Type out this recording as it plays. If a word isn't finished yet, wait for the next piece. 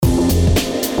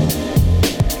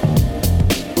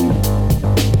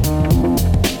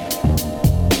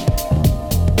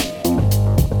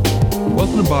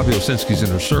Osinski's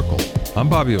Inner Circle. I'm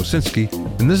Bobby Osinski,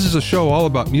 and this is a show all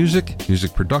about music,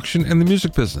 music production, and the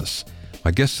music business. My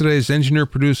guest today is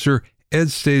engineer-producer Ed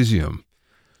Stasium.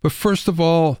 But first of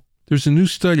all, there's a new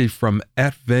study from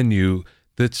At Venue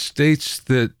that states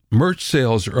that merch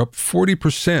sales are up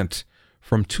 40%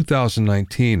 from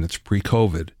 2019. It's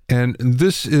pre-COVID. And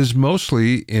this is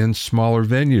mostly in smaller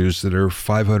venues that are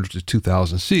 500 to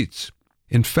 2,000 seats.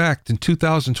 In fact, in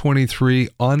 2023,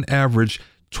 on average,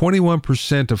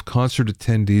 21% of concert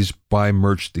attendees buy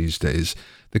merch these days.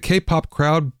 The K-pop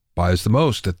crowd buys the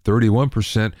most at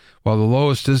 31%, while the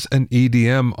lowest is an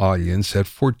EDM audience at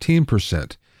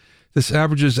 14%. This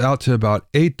averages out to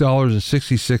about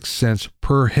 $8.66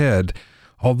 per head,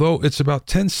 although it's about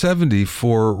 $10.70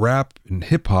 for rap and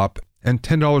hip-hop and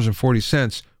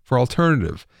 $10.40 for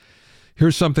alternative.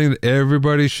 Here's something that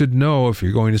everybody should know if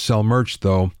you're going to sell merch,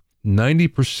 though.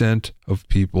 90% of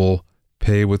people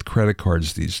pay with credit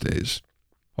cards these days.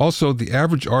 Also, the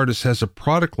average artist has a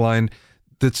product line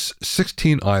that's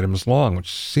 16 items long,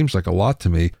 which seems like a lot to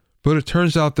me, but it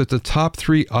turns out that the top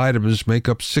 3 items make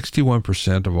up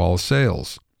 61% of all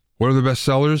sales. What are the best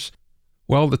sellers?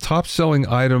 Well, the top selling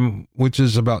item, which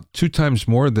is about 2 times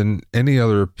more than any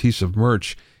other piece of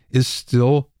merch, is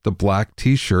still the black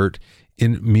t-shirt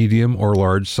in medium or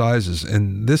large sizes,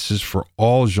 and this is for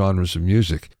all genres of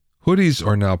music. Hoodies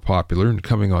are now popular and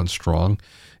coming on strong,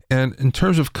 and in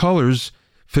terms of colors,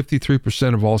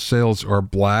 53% of all sales are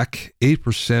black,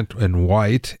 8% in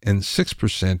white, and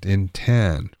 6% in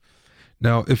tan.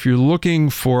 Now, if you're looking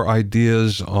for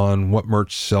ideas on what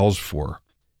merch sells for,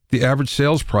 the average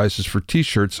sales prices for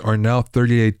t-shirts are now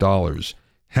 $38,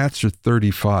 hats are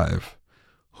 $35,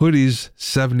 hoodies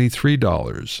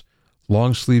 $73,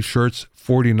 long sleeve shirts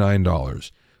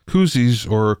 $49, koozies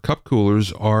or cup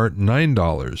coolers are $9,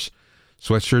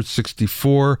 sweatshirts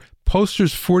 $64,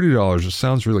 posters $40, it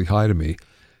sounds really high to me,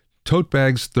 tote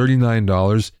bags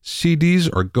 $39, CDs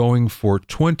are going for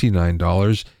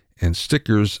 $29, and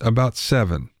stickers about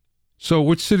 $7. So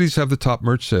which cities have the top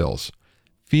merch sales?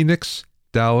 Phoenix,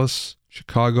 Dallas,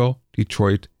 Chicago,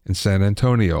 Detroit, and San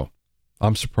Antonio.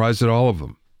 I'm surprised at all of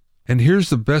them. And here's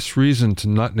the best reason to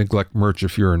not neglect merch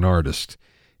if you're an artist.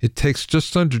 It takes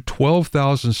just under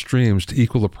 12,000 streams to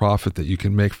equal the profit that you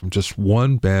can make from just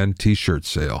one band t-shirt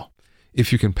sale.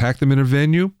 If you can pack them in a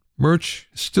venue, merch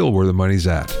is still where the money's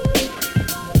at.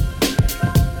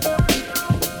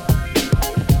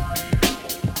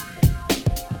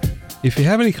 If you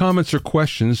have any comments or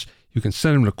questions, you can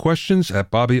send them to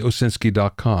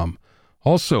questions@bobbyosinski.com.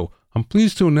 Also, I'm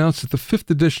pleased to announce that the 5th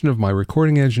edition of my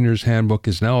Recording Engineer's Handbook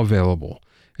is now available.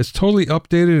 It's totally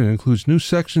updated and includes new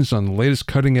sections on the latest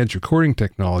cutting-edge recording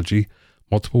technology,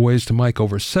 multiple ways to mic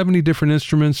over 70 different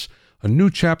instruments, a new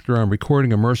chapter on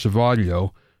recording immersive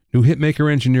audio, new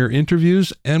hitmaker engineer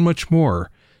interviews, and much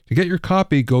more. To get your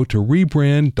copy, go to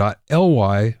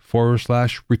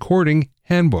rebrand.ly/recording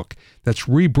handbook. That's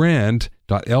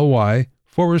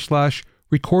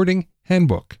rebrand.ly/recording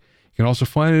handbook. You can also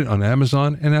find it on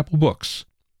Amazon and Apple Books.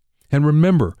 And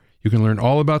remember, you can learn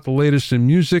all about the latest in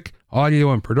music,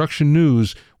 audio, and production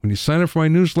news when you sign up for my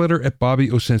newsletter at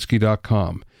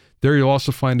bobbyosinski.com. There you'll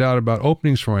also find out about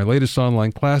openings for my latest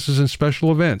online classes and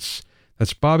special events.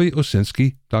 That's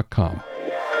bobbyosinski.com.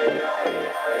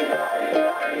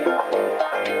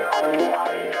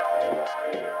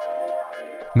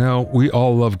 Now, we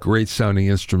all love great sounding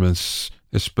instruments,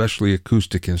 especially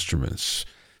acoustic instruments,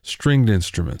 stringed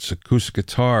instruments, acoustic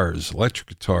guitars, electric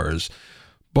guitars.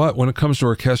 But when it comes to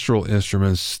orchestral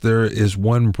instruments, there is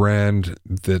one brand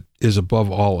that is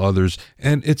above all others,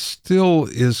 and it still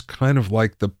is kind of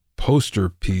like the poster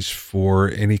piece for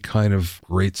any kind of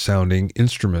great sounding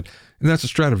instrument, and that's a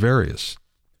Stradivarius.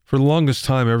 For the longest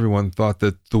time, everyone thought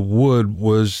that the wood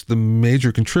was the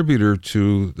major contributor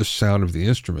to the sound of the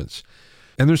instruments.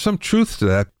 And there's some truth to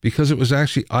that because it was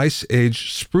actually Ice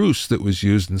Age spruce that was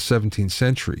used in the 17th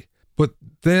century. But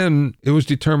then it was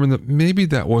determined that maybe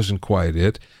that wasn't quite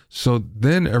it. So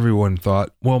then everyone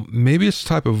thought, well, maybe it's a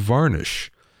type of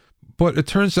varnish. But it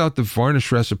turns out the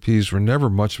varnish recipes were never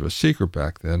much of a secret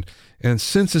back then. And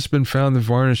since it's been found that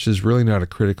varnish is really not a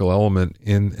critical element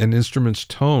in an instrument's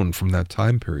tone from that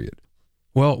time period.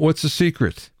 Well, what's the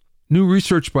secret? New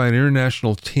research by an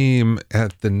international team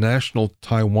at the National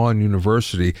Taiwan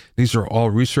University, these are all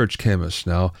research chemists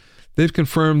now, they've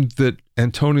confirmed that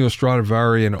Antonio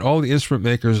Stradivari and all the instrument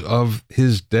makers of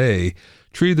his day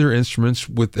treated their instruments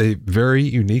with a very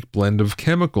unique blend of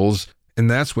chemicals,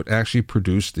 and that's what actually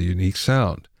produced the unique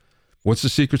sound. What's the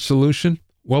secret solution?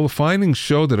 Well, the findings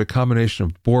show that a combination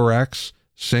of borax,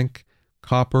 zinc,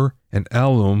 copper, and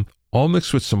alum, all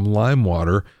mixed with some lime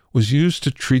water, was used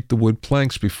to treat the wood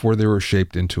planks before they were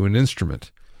shaped into an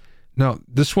instrument. Now,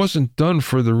 this wasn't done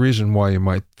for the reason why you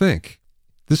might think.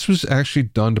 This was actually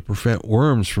done to prevent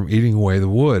worms from eating away the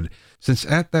wood, since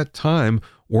at that time,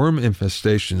 worm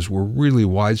infestations were really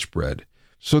widespread.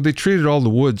 So they treated all the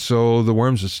wood so the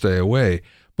worms would stay away.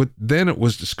 But then it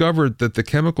was discovered that the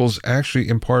chemicals actually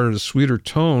imparted a sweeter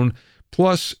tone,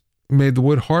 plus made the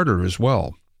wood harder as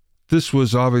well. This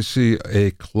was obviously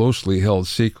a closely held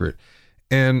secret,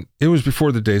 and it was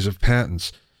before the days of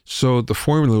patents, so the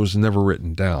formula was never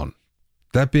written down.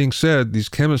 That being said, these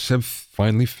chemists have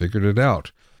finally figured it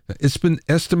out. It's been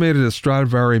estimated that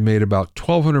Stradivari made about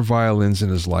 1,200 violins in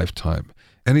his lifetime,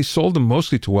 and he sold them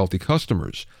mostly to wealthy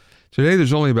customers. Today,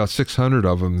 there's only about 600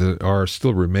 of them that are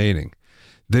still remaining.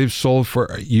 They've sold for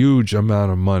a huge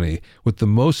amount of money, with the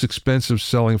most expensive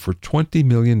selling for $20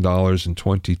 million in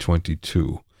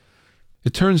 2022.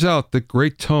 It turns out that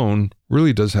great tone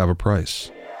really does have a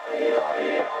price.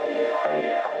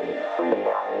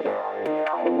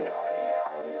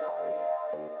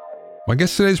 My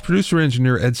guest today is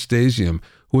producer-engineer Ed Stasium,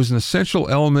 who was an essential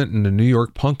element in the New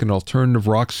York punk and alternative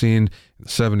rock scene in the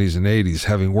 70s and 80s,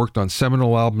 having worked on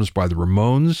seminal albums by the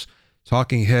Ramones,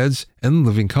 Talking Heads, and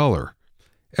Living Colour.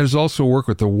 Ed has also worked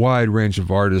with a wide range of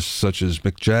artists such as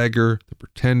Mick Jagger, The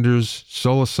Pretenders,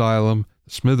 Soul Asylum,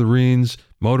 The Smithereens,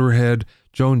 Motorhead,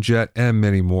 Joan Jett, and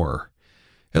many more.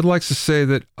 Ed likes to say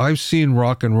that I've seen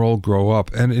rock and roll grow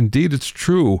up, and indeed it's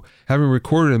true, having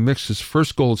recorded and mixed his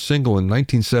first gold single in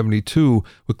 1972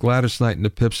 with Gladys Knight and the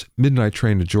Pips' Midnight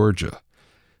Train to Georgia.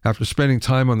 After spending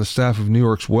time on the staff of New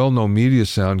York's well-known media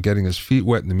sound getting his feet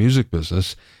wet in the music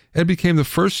business, Ed became the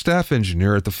first staff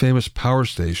engineer at the famous Power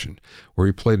Station, where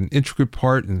he played an intricate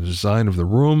part in the design of the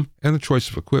room and the choice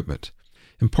of equipment.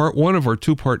 In part one of our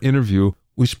two-part interview,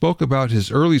 we spoke about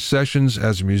his early sessions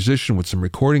as a musician with some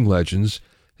recording legends,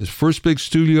 his first big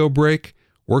studio break,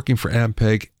 working for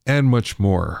Ampeg, and much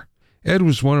more. Ed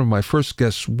was one of my first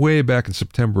guests way back in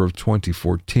September of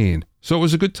 2014, so it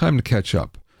was a good time to catch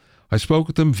up. I spoke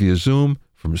with him via Zoom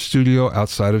from a studio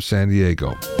outside of San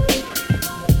Diego.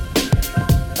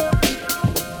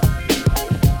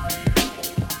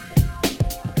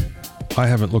 I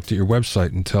haven't looked at your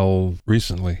website until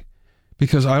recently,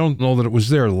 because I don't know that it was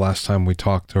there the last time we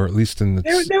talked, or at least in the...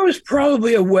 There was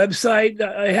probably a website.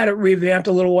 I had it revamped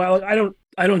a little while.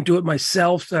 I don't do it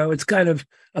myself, so it's kind of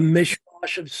a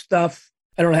mishmash of stuff.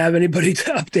 I don't have anybody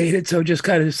to update it, so it just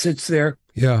kind of sits there.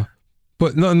 Yeah,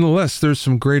 but nonetheless, there's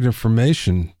some great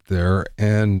information there,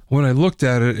 and when I looked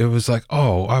at it, it was like,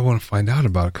 oh, I want to find out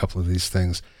about a couple of these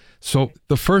things. So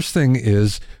the first thing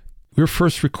is, we're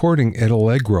first recording at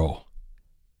Allegro.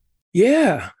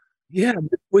 Yeah,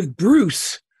 with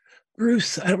Bruce.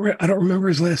 Bruce, I don't remember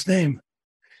his last name.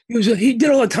 He did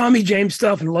all the Tommy James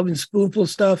stuff and Lovin' Spoonful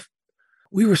stuff.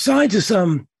 We were signed to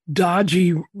some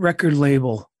dodgy record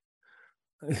label.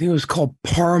 I think it was called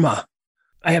Parma.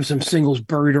 I have some singles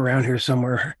buried around here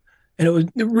somewhere. And it was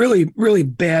really, really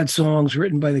bad songs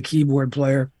written by the keyboard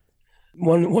player.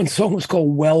 One song was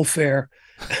called Welfare.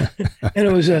 And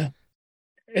it was a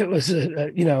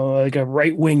like a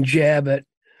right-wing jab at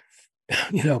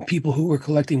people who were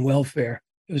collecting welfare.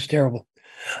 It was terrible.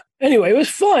 Anyway, it was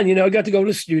fun. I got to go to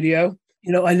the studio.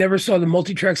 I never saw the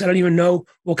multi-tracks. I don't even know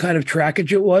what kind of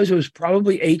trackage it was. It was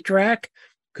probably 8-track.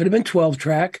 Could have been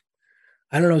 12-track.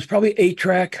 I don't know. It was probably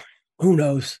 8-track. Who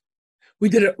knows? We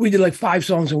did like 5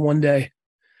 songs in one day.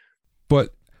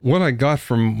 But what I got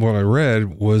from what I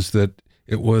read was that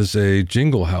it was a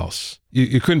jingle house.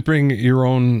 You couldn't bring your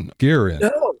own gear in.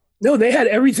 No, they had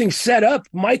everything set up,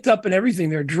 mic'd up and everything.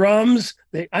 Their drums,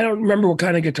 I don't remember what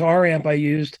kind of guitar amp I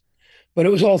used, but it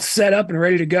was all set up and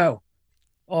ready to go.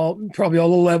 Probably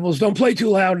all the levels. Don't play too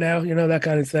loud now, that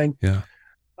kind of thing. Yeah.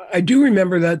 I do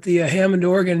remember that the Hammond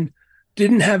organ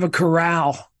didn't have a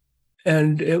chorale,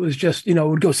 and it was just, it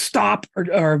would go stop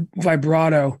or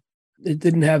vibrato. It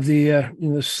didn't have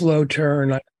the slow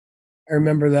turn. I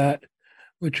remember that,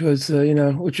 which was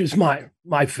which is my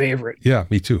favorite. Yeah,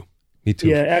 me too.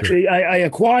 Yeah, actually, sure. I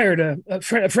acquired a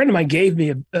friend of mine gave me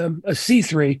a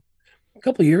C3 a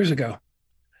couple of years ago,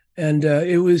 and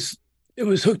it was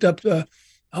hooked up. The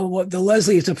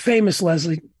Leslie, it's a famous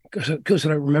Leslie, because I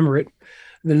don't remember it,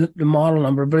 the model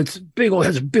number, but it's big old,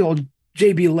 has a big old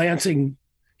JB Lansing,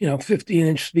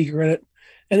 15-inch speaker in it,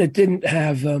 and it didn't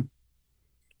have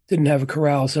a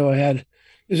chorale. So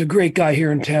there's a great guy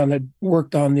here in town that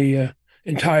worked on the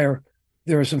entire.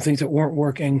 There were some things that weren't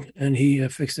working, and he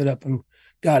fixed it up and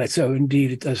got it. So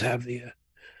indeed, it does have the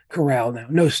chorale now.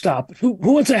 No stop. Who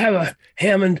wants to have a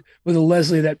Hammond with a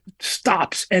Leslie that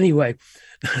stops anyway?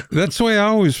 That's the way I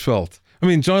always felt. I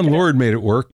mean, John Lord made it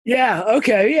work. Yeah.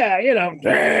 Okay. Yeah. Yeah.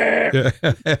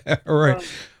 All right.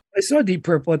 I saw Deep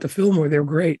Purple at the Fillmore. They were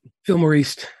great. Fillmore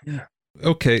East. Yeah.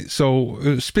 Okay.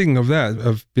 So speaking of that,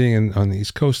 of being on the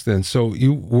East Coast then, so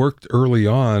you worked early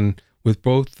on with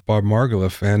both Bob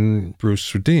Margouleff and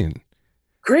Bruce Swedien.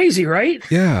 Crazy, right?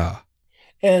 Yeah.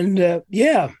 And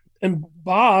yeah. And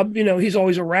Bob, he's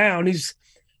always around.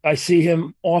 I see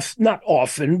him not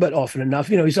often, but often enough.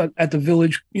 He's at the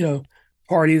Village,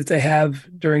 party that they have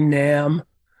during NAMM,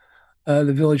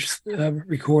 the Village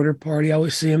recorder party. I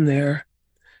always see him there,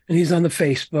 and he's on the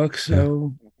Facebook,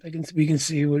 so we can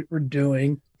see what we're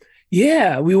doing.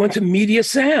 Yeah, we went to Media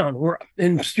Sound. We're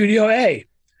in Studio A,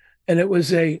 and it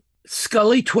was a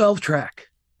Scully 12-track.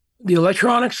 The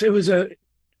electronics, it was a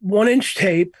 1-inch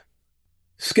tape.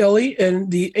 Scully,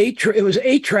 and it was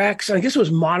 8 tracks. I guess it was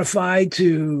modified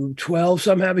to 12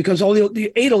 somehow because all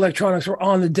the 8 electronics were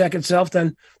on the deck itself.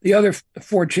 Then the other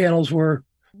 4 channels were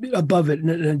above it in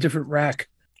a different rack.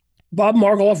 Bob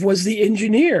Margouleff was the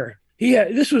engineer.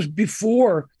 This was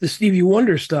before the Stevie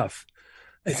Wonder stuff.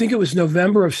 I think it was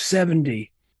November of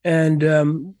 '70,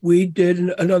 and we did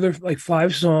another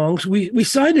 5 songs. We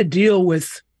signed a deal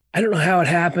with. I don't know how it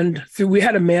happened. We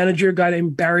had a manager, a guy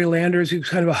named Barry Landers, who was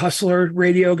kind of a hustler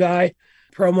radio guy,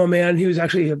 promo man. He was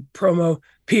actually a promo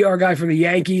PR guy for the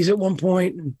Yankees at one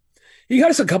point. And he got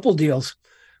us a couple deals,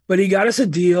 but he got us a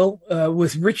deal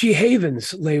with Richie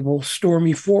Haven's label,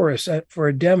 Stormy Forest, for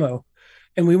a demo.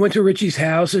 And we went to Richie's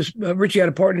house. Richie had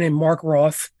a partner named Mark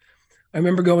Roth. I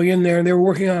remember going in there, and they were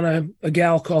working on a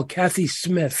gal called Kathy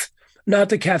Smith, not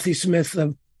the Kathy Smith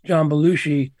of John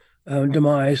Belushi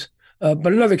demise.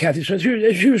 But another Kathy Smith.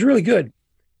 She was really good.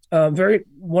 Very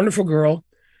wonderful girl.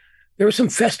 There was some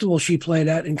festival she played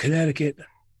at in Connecticut.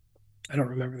 I don't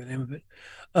remember the name of it.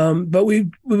 But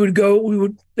we would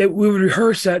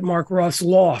rehearse at Mark Roth's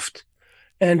loft,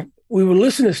 and we would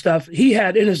listen to stuff. He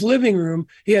had in his living room.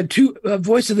 He had 2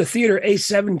 Voice of the Theater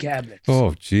A7 cabinets.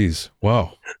 Oh, geez!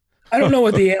 Wow. I don't know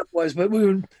what the amp was, but we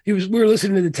were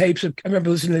listening to the tapes of. I remember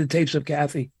listening to the tapes of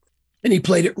Kathy, and he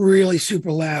played it really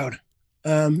super loud.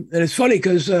 And it's funny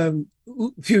because a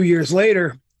few years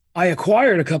later, I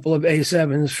acquired a couple of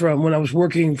A7s from when I was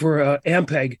working for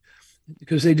Ampeg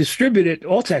because they distributed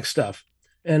All-Tech stuff.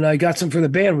 And I got some for the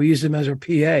band. We used them as our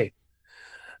PA.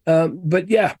 But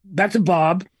yeah, back to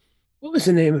Bob. What was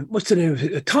the name? What's the name of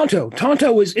it? Tonto.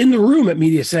 Tonto was in the room at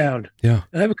Media Sound. Yeah.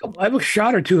 And I have a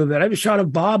shot or 2 of it. I have a shot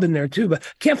of Bob in there too, but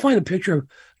can't find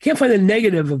the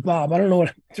negative of Bob. I don't know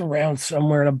what it's around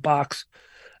somewhere in a box.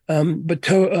 But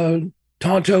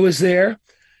Tonto was there,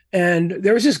 and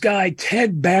there was this guy,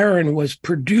 Ted Barron, was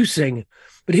producing,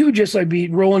 but he would just be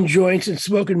rolling joints and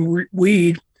smoking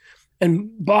weed.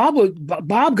 And Bob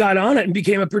got on it and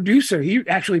became a producer. He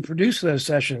actually produced those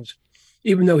sessions,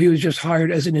 even though he was just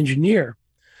hired as an engineer.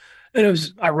 And it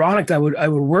was ironic that I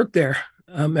would work there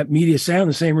at Media Sound,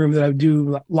 the same room that I would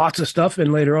do lots of stuff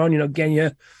in later on.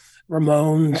 Genya,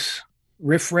 Ramones,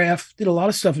 Riff Raff, did a lot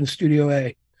of stuff in Studio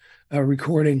A,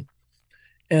 recording.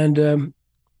 And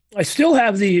I still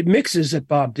have the mixes that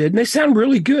Bob did, and they sound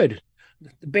really good.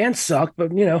 The band sucked,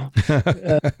 but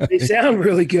they sound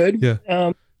really good.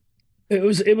 Yeah. It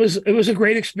was a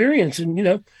great experience,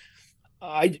 and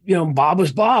Bob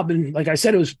was Bob, and like I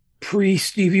said, it was pre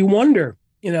Stevie Wonder.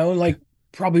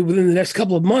 Probably within the next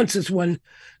couple of months, it's when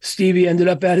Stevie ended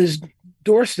up at his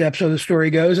doorstep, so the story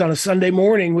goes, on a Sunday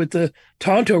morning with the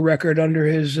Tonto record under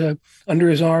his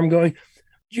arm, going,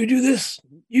 "You do this,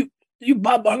 you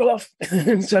Bob Margouleff."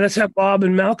 So that's how Bob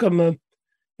and Malcolm,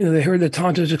 they heard the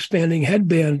Tonto's Expanding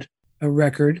Headband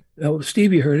record.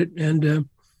 Stevie heard it, and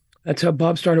that's how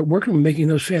Bob started working on making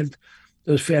those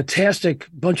fantastic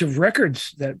bunch of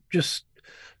records that just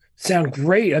sound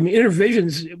great. I mean,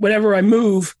 Intervisions, whenever I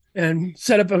move and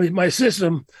set up my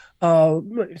system,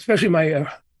 especially my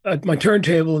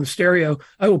turntable and stereo,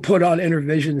 I will put on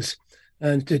Intervisions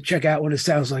and to check out what it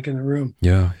sounds like in the room.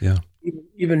 Yeah, yeah.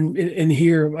 Even in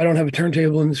here, I don't have a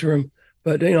turntable in this room,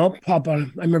 but I'll pop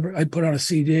on. I remember I put on a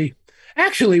CD.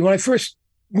 Actually, when I first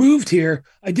moved here,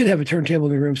 I did have a turntable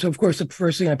in the room. So of course, the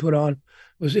first thing I put on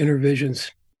was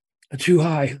Intervisions. Too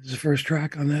High is the first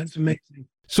track on that. It's amazing.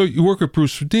 So you work with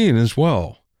Bruce Swedien as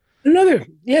well. Another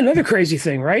crazy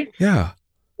thing, right? Yeah.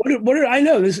 What did I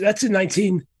know? That's in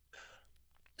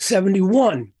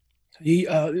 1971.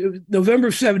 November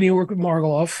of '70, I worked with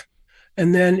Margouleff,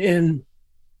 and then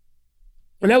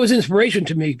and that was inspiration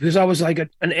to me because I was like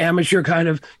an amateur kind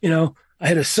of, I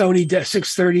had a Sony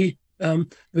 630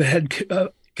 that had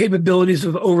capabilities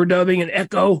of overdubbing and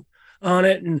echo on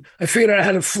it. And I figured out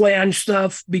how to flange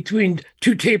stuff between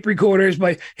 2 tape recorders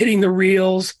by hitting the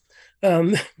reels.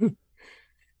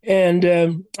 And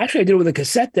actually, I did it with a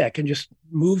cassette deck and just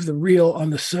moved the reel on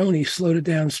the Sony, slowed it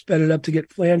down, sped it up to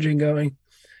get flanging going.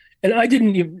 And I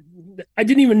didn't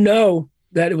even know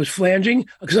that it was flanging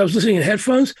because I was listening in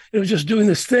headphones. It was just doing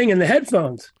this thing in the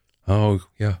headphones. Oh,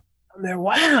 yeah. I'm there,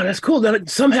 wow, that's cool. Then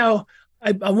somehow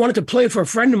I wanted to play it for a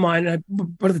friend of mine, and I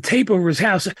brought the tape over his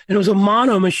house, and it was a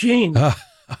mono machine.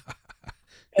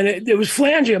 And it was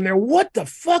flanging. I'm there, what the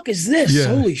fuck is this? Yeah.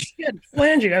 Holy shit,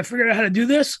 flanging. I figured out how to do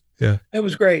this. Yeah. It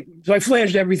was great. So I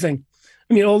flanged everything.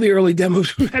 I mean, all the early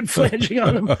demos had flanging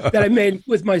on them that I made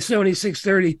with my Sony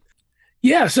 630.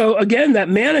 Yeah, so again, that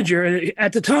manager,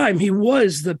 at the time, he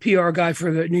was the PR guy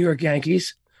for the New York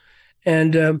Yankees.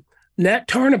 And Nat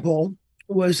Tarnopol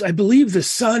was, I believe, the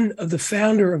son of the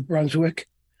founder of Brunswick.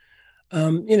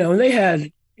 And they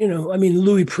had,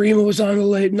 Louis Prima was on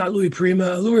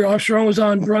Louis Armstrong was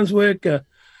on Brunswick. The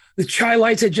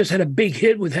Chi-Lites had just had a big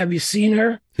hit with Have You Seen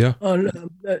Her? Yeah.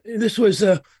 This was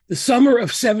the summer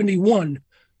of 71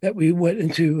 that we went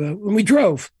into when we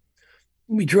drove.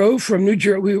 We drove from New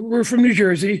Jersey. We were from New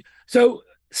Jersey. So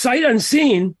sight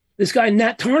unseen, this guy,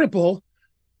 Nat Tarnopol,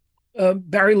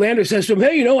 Barry Lander says to him,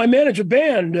 hey, I manage a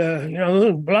band,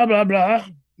 blah, blah, blah,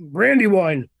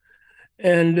 Brandywine.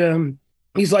 And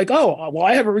he's like, oh, well,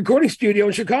 I have a recording studio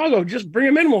in Chicago. Just bring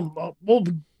him in. We'll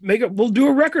do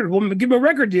a record. We'll give him a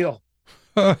record deal.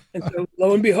 And so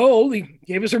lo and behold, he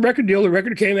gave us a record deal. The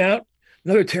record came out,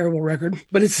 another terrible record,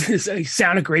 but it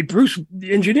sounded great. Bruce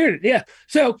engineered it. Yeah.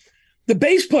 So the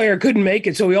bass player couldn't make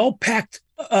it. So we all packed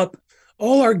up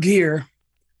all our gear.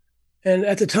 And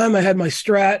at the time I had my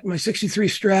Strat, my 63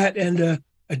 Strat, and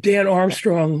a Dan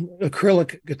Armstrong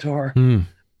acrylic guitar.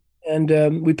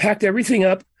 And we packed everything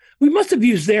up. We must have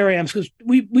used their amps because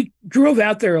we drove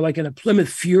out there like in a Plymouth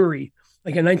Fury,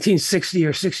 like a 1960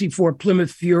 or 64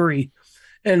 Plymouth Fury.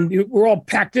 And we're all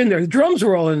packed in there. The drums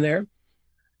were all in there.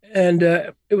 And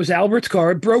it was Albert's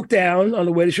car. It broke down on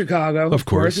the way to Chicago. Of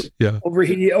course. Yeah.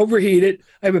 Overheated.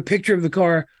 I have a picture of the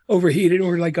car overheated. And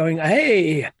we're like going,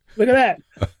 hey, look at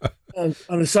that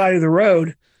on the side of the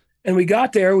road. And we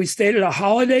got there. We stayed at a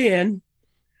Holiday Inn.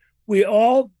 We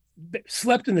all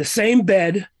slept in the same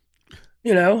bed,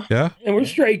 Yeah. And we're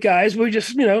straight guys. We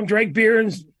just, drank beer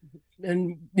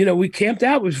and we camped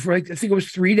out. It was for I think it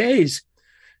was 3 days.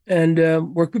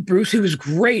 And worked with Bruce. He was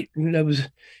great. And I was,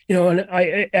 and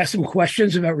I asked him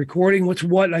questions about recording, what's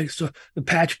what. I saw the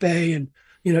patch bay and,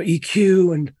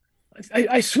 EQ. And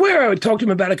I swear I would talk to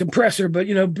him about a compressor, but,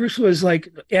 Bruce was like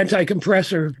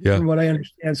anti-compressor from what I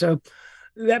understand. So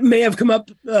that may have come up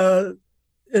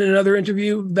in another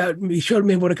interview about he showed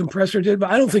me what a compressor did, but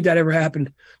I don't think that ever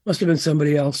happened. Must have been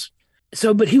somebody else.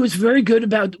 So, but he was very good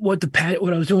about what I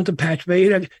was doing with the patch bay.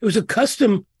 It was a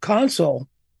custom console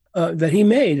that he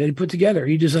made, that he put together.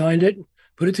 He designed it,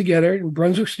 put it together in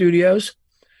Brunswick Studios.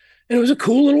 And it was a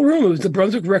cool little room. It was the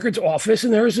Brunswick Records office,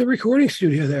 and there was a recording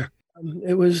studio there.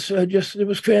 It was it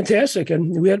was fantastic.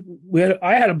 And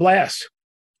I had a blast.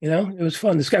 It was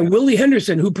fun. This guy, Willie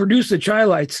Henderson, who produced the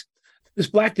Chi-Lites, this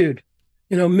black dude,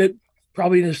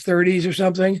 probably in his 30s or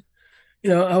something.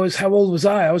 How old was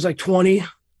I? I was like 20.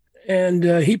 And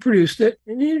he produced it.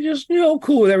 And he was just,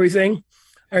 cool with everything.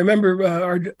 I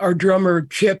remember our drummer,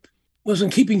 Chip,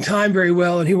 wasn't keeping time very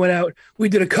well, and he went out. We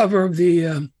did a cover of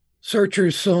the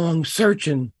Searchers song,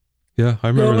 Searchin'. Yeah, I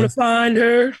remember Going to find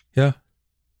her. Yeah.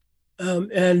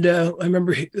 And I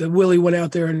remember Willie went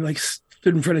out there and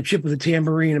stood in front of Chip with a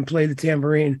tambourine and played the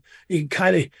tambourine. You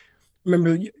kind of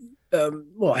remember,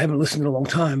 I haven't listened in a long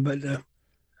time, but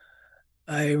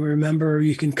I remember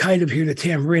you can kind of hear the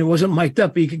tambourine. It wasn't mic'd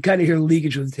up, but you could kind of hear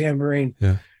leakage with the tambourine.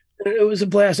 Yeah. It was a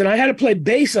blast. And I had to play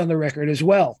bass on the record as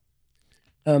well,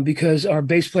 because our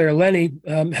bass player, Lenny,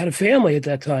 had a family at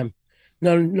that time.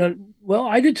 Well,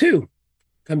 I did too,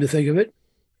 come to think of it.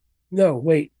 No,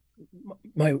 wait.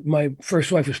 My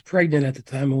first wife was pregnant at the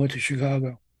time. I went to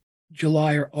Chicago,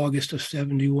 July or August of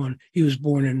 71. He was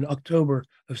born in October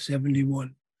of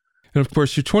 71. And of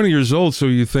course, you're 20 years old, so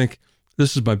you think,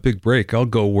 this is my big break. I'll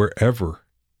go wherever.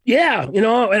 Yeah,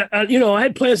 I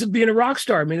had plans of being a rock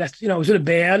star. I mean, that's, I was in a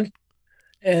band,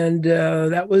 and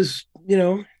that was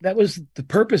the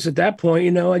purpose at that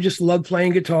point. I just loved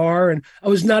playing guitar, and I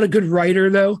was not a good writer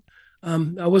though. I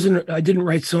didn't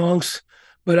write songs,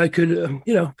 but I could,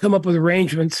 come up with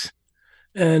arrangements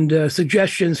and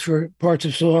suggestions for parts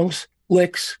of songs,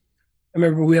 licks. I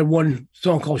remember we had one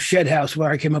song called Shed House where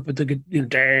I came up with the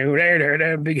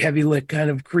big heavy lick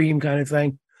kind of cream kind of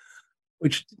thing,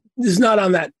 which is not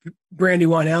on that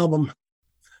Brandywine album.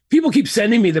 People keep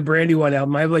sending me the Brandywine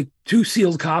album. I have like 2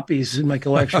 sealed copies in my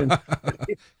collection.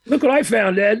 Look what I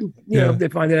found, Ed. They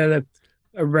find it at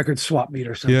a record swap meet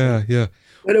or something. Yeah, yeah.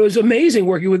 But it was amazing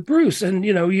working with Bruce. And,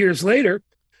 years later,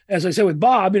 as I said with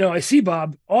Bob, I see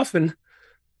Bob often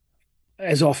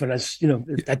as,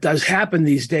 that does happen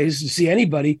these days to see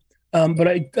anybody. But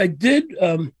I did,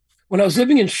 when I was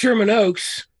living in Sherman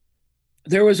Oaks,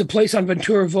 there was a place on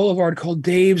Ventura Boulevard called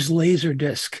Dave's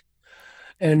Laserdisc.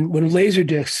 And when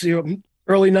Laserdiscs,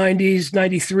 early 90s,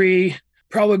 93,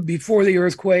 probably before the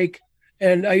earthquake.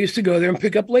 And I used to go there and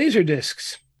pick up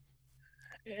Laserdiscs.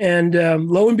 And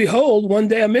lo and behold, one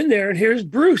day I'm in there and here's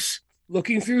Bruce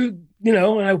looking through, and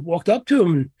I walked up to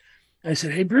him and I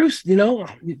said, "Hey, Bruce,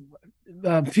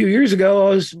 a few years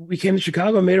ago, we came to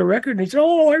Chicago and made a record." And he said,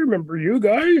 "Oh, I remember you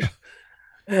guys."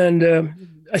 And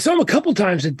I saw him a couple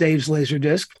times at Dave's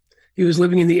Laserdisc. He was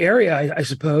living in the area, I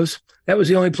suppose. That was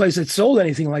the only place that sold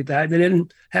anything like that. They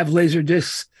didn't have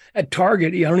Laserdiscs at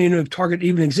Target. I don't even know if Target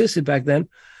even existed back then,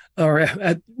 or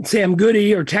at Sam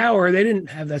Goody or Tower. They didn't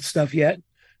have that stuff yet.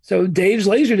 So Dave's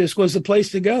Laserdisc was the place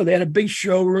to go. They had a big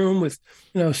showroom with,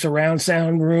 surround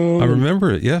sound room. I remember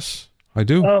it. Yes, I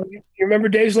do. Oh, you remember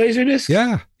Dave's Laserdisc?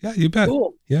 Yeah, you bet.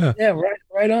 Cool. Yeah,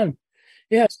 right on.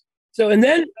 Yes. So and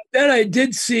then I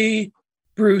did see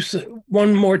Bruce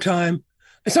one more time.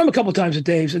 I saw him a couple of times at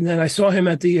Dave's, and then I saw him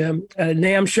at the at a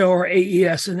NAMM show or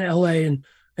AES in LA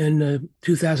in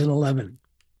 2011.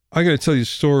 I got to tell you a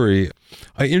story.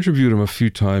 I interviewed him a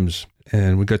few times,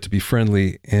 and we got to be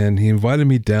friendly, and he invited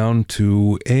me down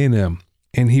to A&M,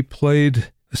 and he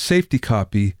played a safety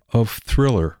copy of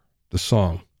Thriller, the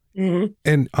song. Mm-hmm.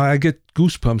 And I get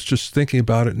goosebumps just thinking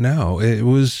about it now. It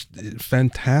was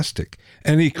fantastic.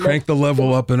 And he cranked the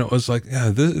level up, and it was like,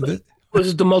 yeah. Was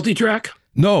it the multi-track?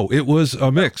 No, it was a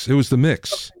mix. It was the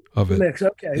mix of it. Mix,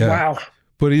 okay. Yeah. Wow.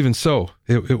 But even so,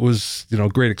 it was,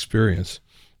 great experience.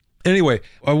 Anyway,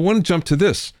 I want to jump to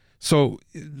this. So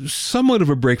somewhat of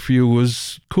a break for you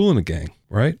was Kool and the Gang,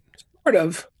 right? Sort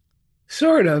of.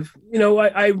 One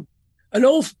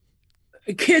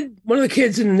of the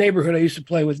kids in the neighborhood I used to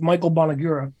play with, Michael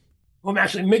Bonagura, who I'm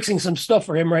actually mixing some stuff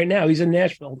for him right now. He's in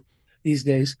Nashville these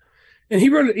days. And he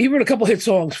wrote a couple hit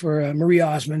songs for Marie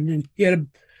Osmond. And he had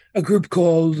a group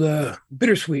called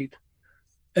Bittersweet.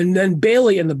 And then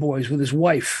Bailey and the Boys with his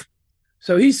wife.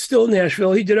 So he's still in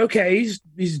Nashville. He did okay. He's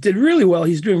did really well.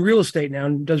 He's doing real estate now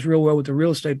and does real well with the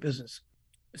real estate business.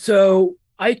 So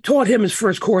I taught him his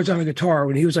first chords on a guitar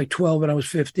when he was like 12 and I was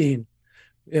 15.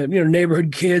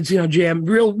 Neighborhood kids, jam,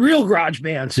 real garage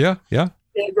bands. Yeah. In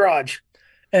a garage.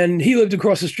 And he lived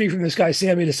across the street from this guy,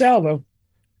 Sammy DeSalvo.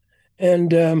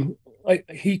 And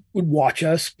he would watch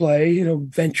us play,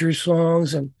 Venture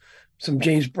songs and some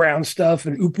James Brown stuff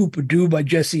and Oop Oop A Doo by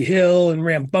Jesse Hill and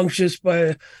Rambunctious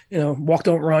by, Walk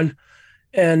Don't Run.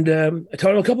 And I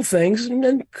taught him a couple things. And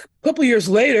then a couple of years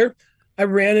later, I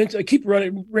keep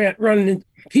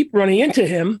running into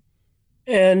him.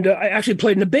 And I actually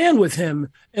played in a band with him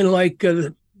in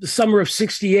the summer of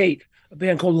 '68, a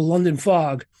band called the London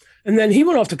Fog. And then he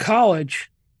went off to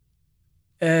college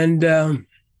and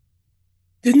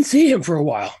didn't see him for a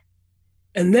while.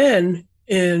 And then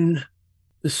in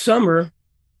the summer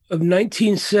of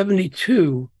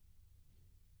 1972,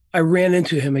 I ran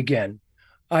into him again.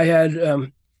 I had,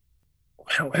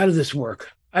 how did this work?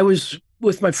 I was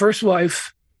with my first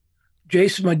wife,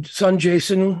 Jason, my son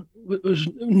Jason was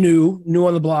new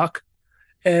on the block.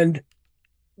 And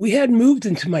we had moved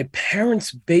into my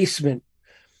parents' basement.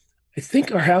 I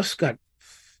think our house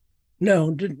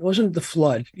it wasn't the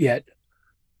flood yet.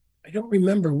 I don't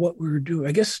remember what we were doing.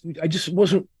 I guess I just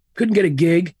couldn't get a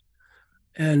gig.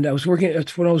 And that's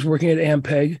when I was working at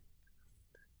Ampeg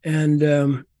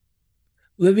and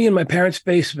living in my parents'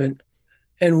 basement.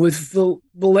 And with the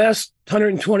last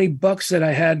 $120 that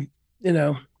I had,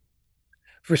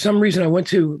 for some reason I went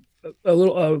to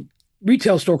a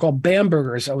retail store called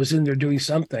Bamberger's. I was in there doing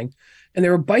something and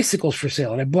there were bicycles for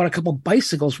sale. And I bought a couple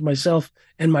bicycles for myself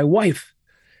and my wife.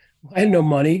 I had no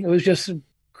money. It was just a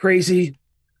crazy,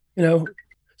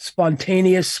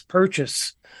 spontaneous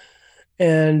purchase.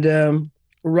 And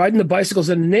we're riding the bicycles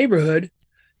in the neighborhood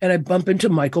and I bump into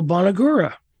Michael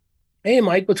Bonagura. "Hey,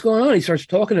 Mike, what's going on?" He starts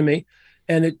talking to me.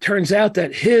 And it turns out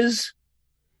that his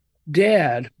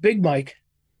dad, Big Mike,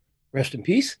 rest in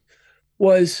peace,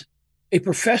 was a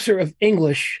professor of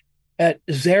English at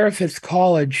Zarephath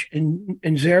College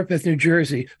in Zarephath, New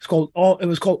Jersey. It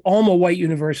was called Alma White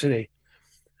University.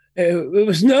 It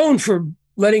was known for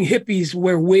letting hippies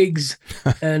wear wigs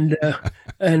and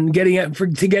to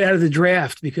get out of the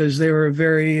draft because they were a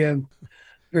very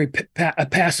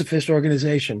pacifist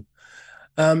organization.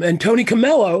 And Tony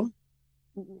Camello,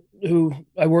 who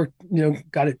I worked,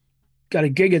 got a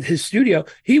gig at his studio.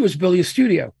 He was building a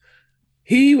studio.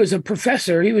 he was a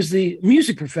professor. He was the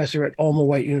music professor at Alma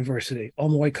White University,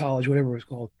 Alma White College, whatever it was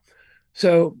called.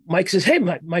 So Mike says, hey,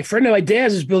 my friend of my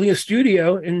dad's is building a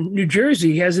studio in New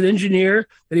Jersey. He has an engineer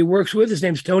that he works with. His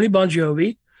name's Tony Bon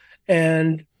Jovi.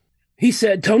 And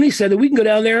Tony said that we can go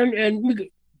down there and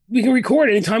we can record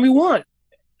anytime we want.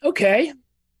 Okay.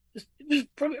 It was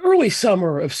probably early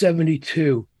summer of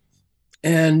 72.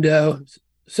 And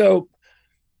so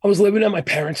I was living at my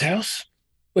parents' house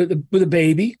with a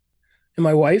baby and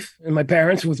my wife and my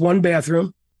parents with one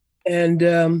bathroom.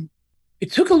 And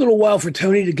it took a little while for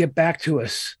Tony to get back to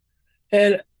us.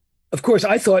 And of course,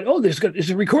 I thought, oh,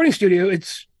 there's a recording studio.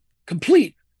 It's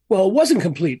complete. Well, it wasn't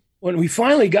complete. When we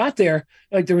finally got there,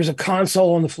 like there was a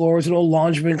console on the floor. It was an old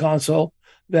Longeman console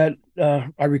that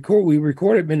we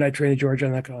recorded Midnight Train to Georgia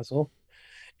on that console.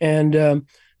 And, there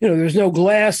was no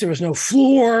glass. There was no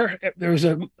floor. There was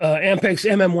a Ampex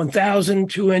MM1000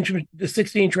 2-inch, the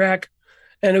 16 track.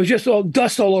 And it was just all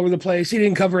dust all over the place. He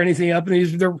didn't cover anything up.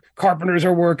 And the carpenters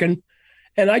are working.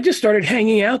 And I just started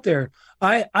hanging out there.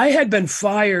 I had been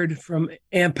fired from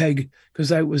Ampeg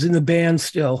because I was in the band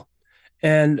still.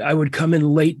 And I would come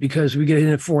in late because we get in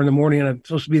at 4 a.m. and I'm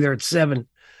supposed to be there at 7.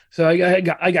 So I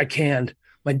got canned.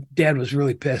 My dad was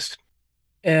really pissed.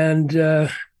 And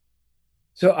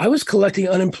so I was collecting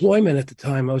unemployment at the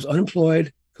time. I was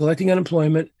unemployed, collecting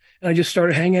unemployment. And I just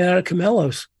started hanging out at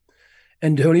Camello's.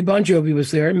 And Tony Bon Jovi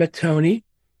was there. I met Tony.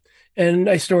 And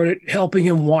I started helping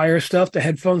him wire stuff, the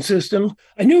headphone system.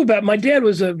 My dad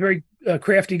was a very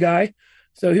crafty guy.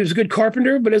 So he was a good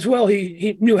carpenter, but as well,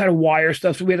 he knew how to wire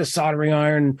stuff. So we had a soldering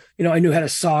iron. I knew how to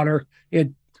solder.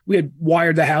 We had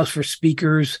wired the house for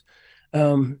speakers.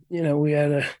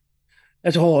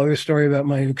 That's a whole other story about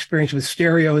my experience with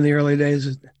stereo in the early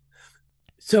days.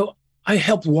 So I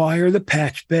helped wire the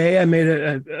patch bay. I made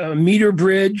a meter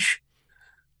bridge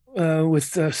with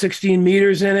 16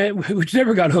 meters in it, which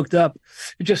never got hooked up.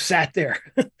 It just sat there.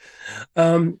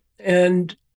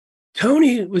 And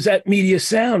Tony was at Media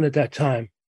Sound at that time.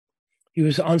 He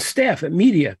was on staff at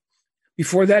Media.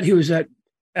 Before that, he was at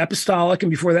Apostolic, and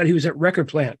before that, he was at Record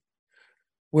Plant,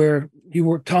 where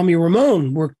Tommy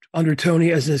Ramone worked under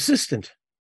Tony as an assistant.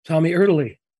 Tommy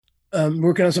Erdely,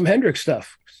 working on some Hendrix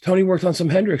stuff. Tony worked on some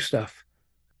Hendrix stuff.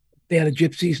 Band of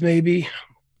Gypsies, maybe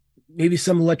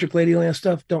some Electric Ladyland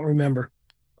stuff. Don't remember.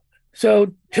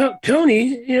 So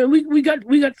Tony, we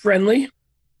got friendly,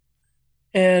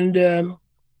 and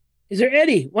he said,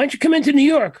 Eddie, why don't you come into New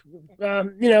York?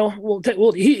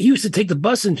 He used to take the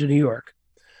bus into New York.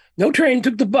 No train,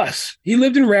 took the bus. He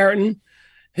lived in Raritan.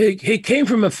 He came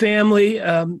from a family.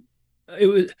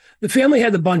 The family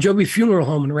had the Bon Jovi Funeral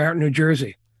Home in Raritan, New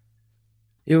Jersey.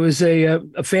 It was a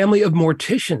family of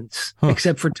morticians,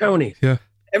 except for Tony. Yeah,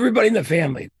 everybody in the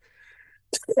family.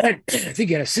 I think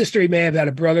he had a sister. He may have had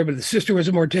a brother, but the sister was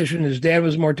a mortician. His dad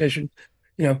was a mortician.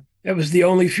 That was the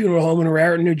only funeral home in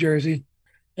Raritan, New Jersey.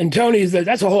 And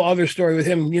that's a whole other story with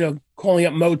him, calling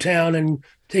up Motown and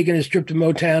taking his trip to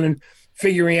Motown and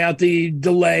figuring out the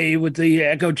delay with the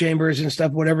echo chambers and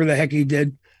stuff, whatever the heck he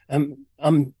did. I'm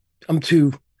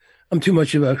too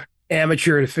much of a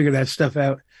amateur to figure that stuff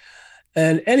out.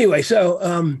 And anyway,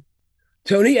 so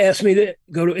Tony asked me to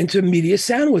go into Media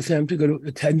Sound with him to go to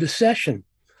attend a session.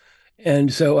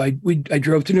 And so I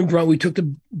drove to New Brunswick. We took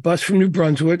the bus from New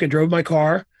Brunswick. I drove my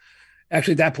car.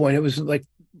 Actually, at that point, it was like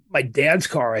my dad's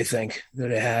car, I think,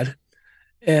 that I had.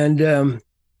 And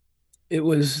it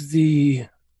was the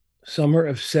summer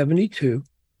of 72.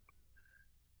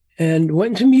 And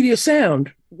went into Media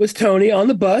Sound with Tony on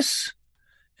the bus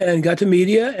and got to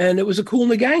Media. And it was a Kool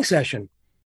and the Gang session.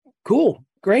 Cool.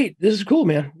 Great. This is cool,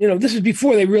 man. This is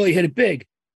before they really hit it big.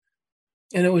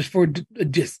 And it was for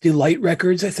Delight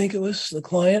Records, I think it was, the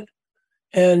client.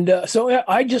 And so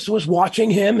I just was watching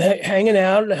him hanging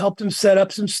out, and I helped him set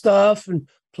up some stuff and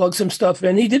plug some stuff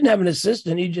in. He didn't have an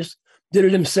assistant. He just did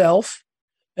it himself,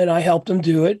 and I helped him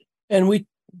do it. And we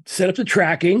set up the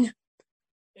tracking.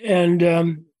 And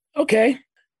okay,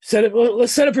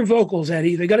 let's set up for vocals,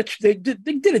 Eddie. They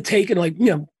did a take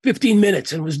in 15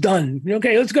 minutes and it was done.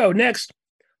 Okay, let's go next.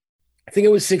 I think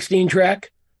it was 16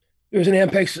 track. There was an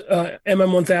Ampex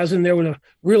MM1000 there with a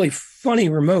really funny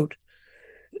remote.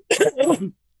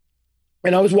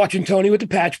 And I was watching Tony with the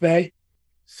patch bay.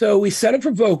 So we set up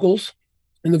for vocals,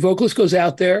 and the vocalist goes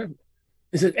out there and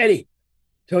says, Eddie.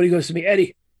 Tony goes to me,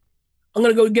 Eddie, I'm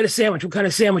going to go get a sandwich. What kind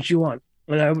of sandwich you want?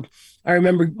 And I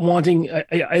remember wanting,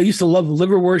 I used to love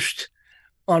liverwurst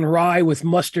on rye with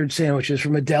mustard sandwiches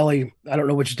from a deli. I don't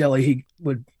know which deli he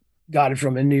got it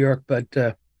from in New York,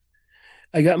 but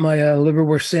I got my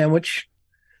liverwurst sandwich.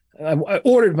 I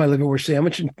ordered my liverwurst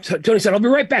sandwich, and Tony said, I'll be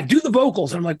right back. Do the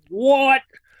vocals. And I'm like, what?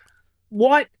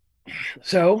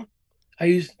 So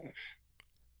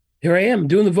here I am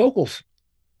doing the vocals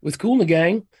with Kool and the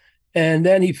Gang. And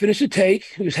then he finished the take.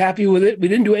 He was happy with it. We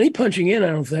didn't do any punching in, I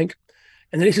don't think.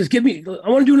 And then he says, I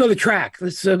want to do another track.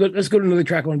 Let's go to another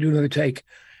track. I want to do another take.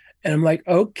 And I'm like,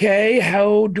 okay,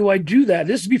 how do I do that?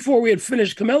 This is before we had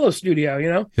finished Camello Studio,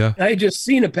 Yeah. I had just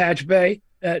seen Apache Bay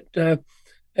at the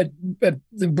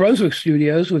Brunswick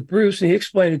studios with Bruce, and he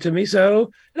explained it to me.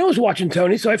 So, and I was watching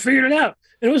Tony, so I figured it out.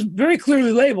 And it was very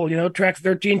clearly labeled, track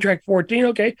 13, track 14.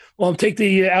 Okay, well, I'll take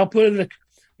the output of there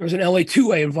was an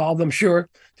LA2A involved, I'm sure.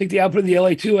 Take the output of the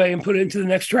LA2A and put it into the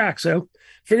next track. So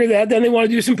figured that. Then they want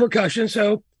to do some percussion.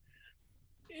 So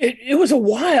it was a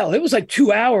while. It was like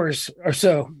 2 hours or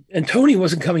so. And Tony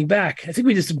wasn't coming back. I think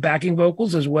we did some backing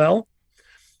vocals as well.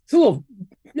 It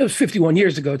was 51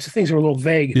 years ago. Things were a little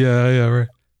vague. Yeah, right.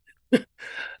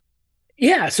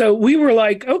 Yeah. So we were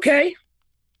like, okay.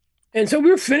 And so we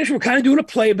were finished. We're kind of doing a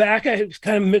playback. I was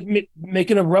kind of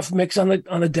making a rough mix on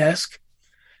the desk.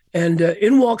 And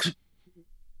in walks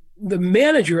the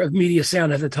manager of Media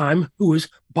Sound at the time, who was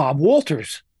Bob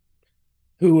Walters,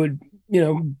 who would,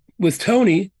 with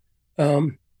Tony,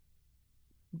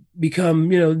 become,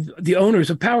 the owners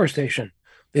of Power Station.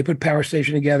 They put Power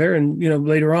Station together. And,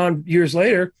 later on, years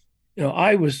later,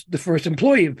 I was the first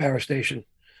employee of Power Station,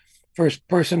 first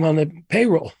person on the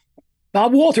payroll.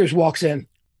 Bob Walters walks in.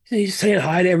 He's saying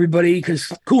hi to everybody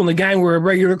because Kool and the Gang were a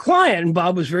regular client. And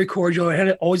Bob was very cordial.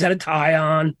 I always had a tie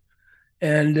on.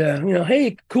 And,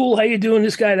 hey, Kool, how you doing?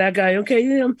 This guy, that guy.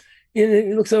 Okay. And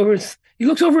he looks over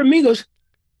at me and goes,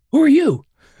 who are you?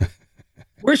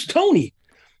 Where's Tony?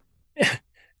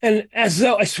 And as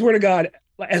though, I swear to God,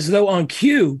 as though on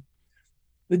cue,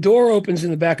 the door opens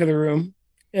in the back of the room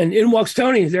and in walks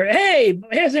Tony. He's there. Hey,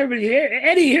 how's everybody here?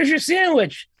 Eddie, here's your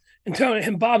sandwich.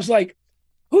 And Bob's like,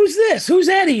 who's this? Who's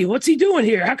Eddie? What's he doing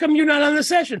here? How come you're not on the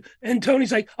session? And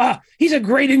Tony's like, he's a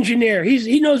great engineer.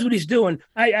 He knows what he's doing.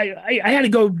 I had to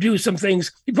go do some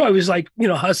things. He probably was like,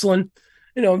 hustling,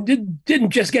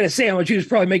 didn't just get a sandwich. He was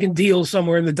probably making deals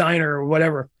somewhere in the diner or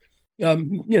whatever.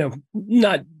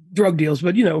 Not drug deals,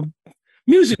 but,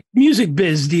 music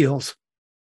biz deals.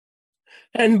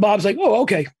 And Bob's like, oh,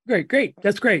 okay, great.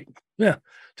 That's great. Yeah.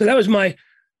 So that was my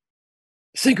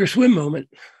sink or swim moment.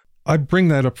 I bring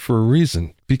that up for a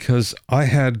reason, because I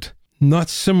had not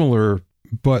similar,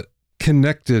 but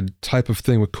connected type of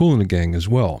thing with Kool and the Gang as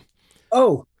well.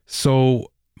 Oh.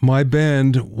 So my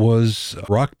band was a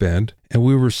rock band, and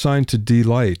we were signed to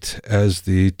D-Light as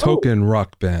the token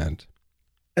rock band.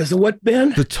 As the what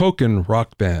band? The token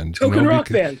rock band. Rock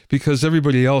band. Because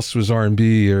everybody else was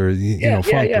R&B or,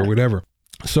 funk or whatever.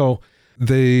 So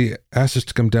they asked us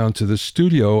to come down to the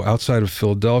studio outside of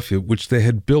Philadelphia, which they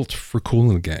had built for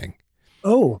Kool and the Gang.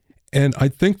 Oh. And I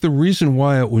think the reason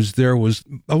why it was there was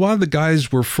a lot of the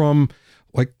guys were from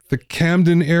like the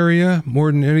Camden area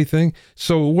more than anything.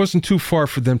 So it wasn't too far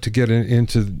for them to get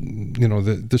into,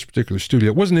 this particular studio.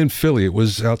 It wasn't in Philly. It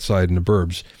was outside in the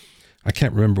burbs. I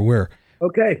can't remember where.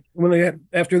 Okay.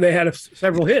 After they had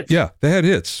several hits. Yeah, they had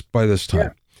hits by this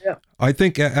time. Yeah. I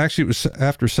think actually it was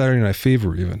after Saturday Night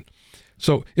Fever even.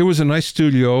 So it was a nice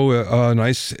studio, a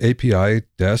nice API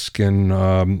desk, and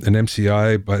an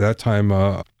MCI by that time,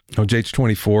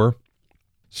 JH24.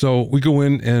 So we go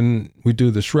in and we do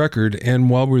this record,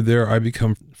 and while we're there, I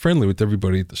become friendly with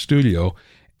everybody at the studio,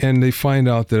 and they find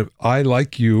out that I,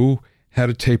 like you,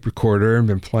 had a tape recorder and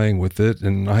been playing with it,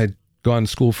 and I had gone to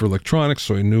school for electronics,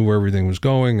 so I knew where everything was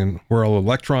going and where all the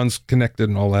electrons connected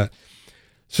and all that.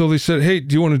 So they said, hey,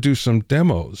 do you want to do some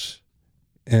demos?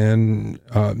 And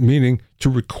meaning to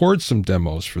record some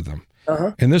demos for them.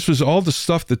 Uh-huh. And this was all the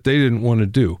stuff that they didn't want to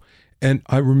do. And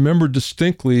I remember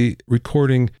distinctly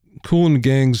recording Kool and the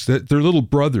Gang's, that their little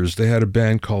brothers, they had a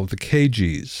band called the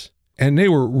KGs. And they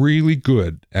were really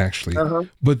good, actually. Uh-huh.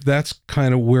 But that's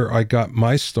kind of where I got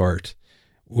my start.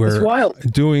 Where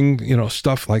doing,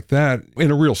 stuff like that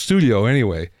in a real studio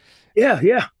anyway.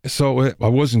 Yeah. So I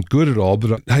wasn't good at all,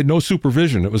 but I had no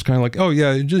supervision. It was kind of like, oh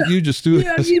yeah, you just do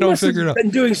this. You must figure it out. Been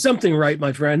doing something right,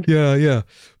 my friend. Yeah.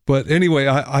 But anyway,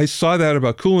 I saw that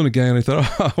about Kool and the Gang, and I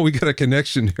thought, oh, we got a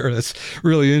connection here. That's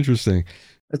really interesting.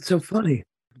 That's so funny.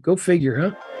 Go figure,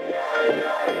 huh?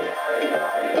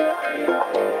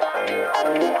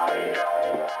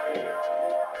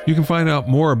 You can find out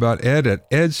more about Ed at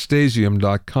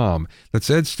edstasium.com. That's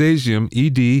Ed Stasium,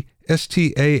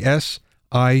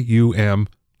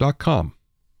 EDSTASIUM.com.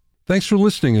 Thanks for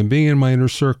listening and being in my inner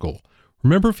circle.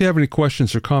 Remember, if you have any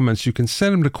questions or comments, you can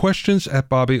send them to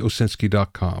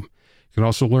questions@BobbyOwsinski.com. You can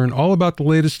also learn all about the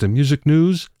latest in music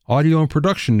news, audio, and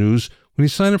production news when you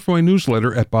sign up for my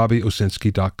newsletter at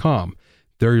BobbyOwsinski.com.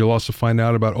 There you'll also find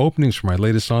out about openings for my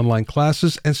latest online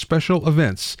classes and special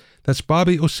events. That's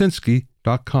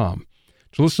BobbyOwsinski.com.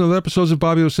 To listen to the episodes of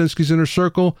Bobby Owsinski's Inner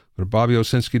Circle, go to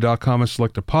BobbyOwsinski.com and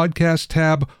select the podcast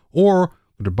tab, or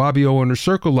go to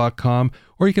BobbyOInnerCircle.com,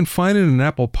 or you can find it in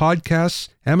Apple Podcasts,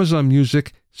 Amazon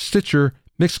Music, Stitcher,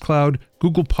 Mixcloud,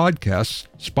 Google Podcasts,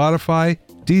 Spotify,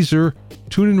 Deezer,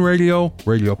 TuneIn Radio,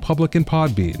 Radio Public, and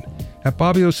Podbean. At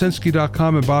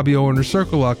BobbyOwsinski.com and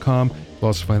BobbyOInnerCircle.com, you'll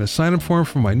also find a sign-up form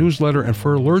for my newsletter and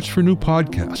for alerts for new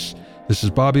podcasts. This is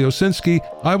Bobby Owsinski.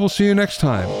 I will see you next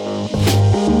time.